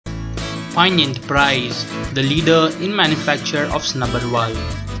Fine Enterprise, the leader in manufacture of snubber valve.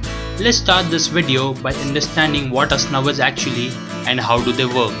 Let's start this video by understanding what are snubbers actually and how do they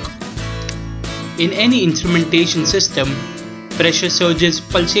work. In any instrumentation system, pressure surges,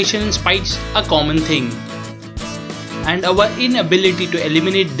 pulsation and spikes are common thing, and our inability to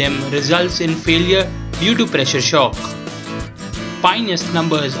eliminate them results in failure due to pressure shock. Fine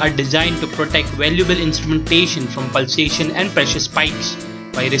snubbers are designed to protect valuable instrumentation from pulsation and pressure spikes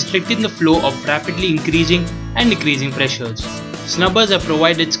by restricting the flow of rapidly increasing and decreasing pressures. Snubbers are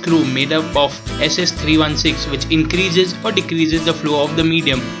provided screw made up of SS316 which increases or decreases the flow of the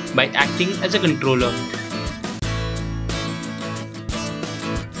medium by acting as a controller.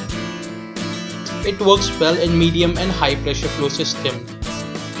 It works well in medium and high pressure flow system.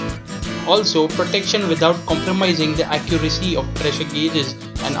 Also, protection without compromising the accuracy of pressure gauges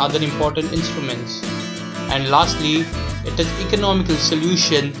and other important instruments. And lastly, it is an economical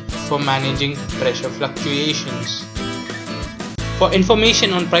solution for managing pressure fluctuations. For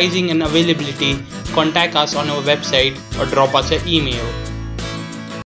information on pricing and availability, contact us on our website or drop us an email.